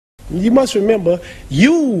You must remember,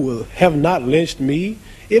 you have not lynched me.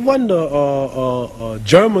 It wasn't the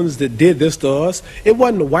Germans that did this to us. It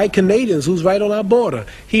wasn't the white Canadians who's right on our border.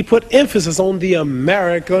 He put emphasis on the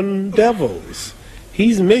American devils.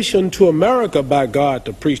 He's missioned to America by God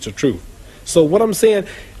to preach the truth. So what I'm saying,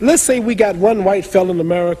 let's say we got one white fellow in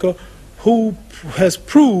America who has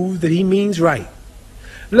proved that he means right.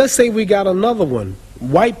 Let's say we got another one.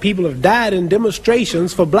 White people have died in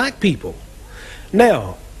demonstrations for black people.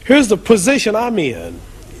 Now, here's the position I'm in.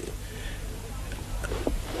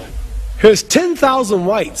 Here's 10,000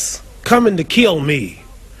 whites coming to kill me.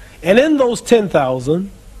 And in those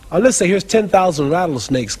 10,000, or let's say here's 10,000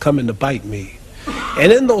 rattlesnakes coming to bite me.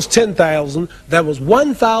 And in those 10,000, there was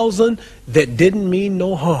 1,000 that didn't mean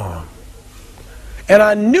no harm. And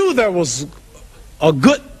I knew there was a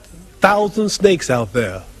good 1,000 snakes out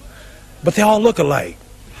there. But they all look alike.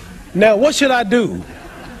 Now, what should I do?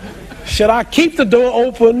 Should I keep the door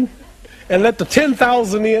open and let the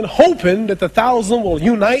 10,000 in, hoping that the 1,000 will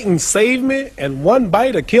unite and save me and one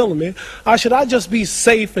bite will kill me? Or should I just be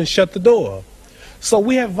safe and shut the door? So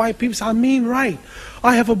we have white people say, I mean right.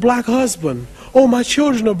 I have a black husband. Oh, my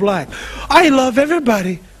children are black. I love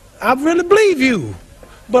everybody. I really believe you.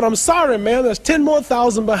 But I'm sorry, man, there's 10 more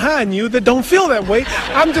thousand behind you that don't feel that way.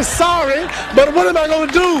 I'm just sorry, but what am I going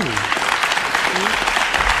to do?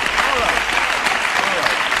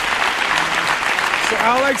 So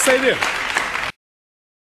I like to say this.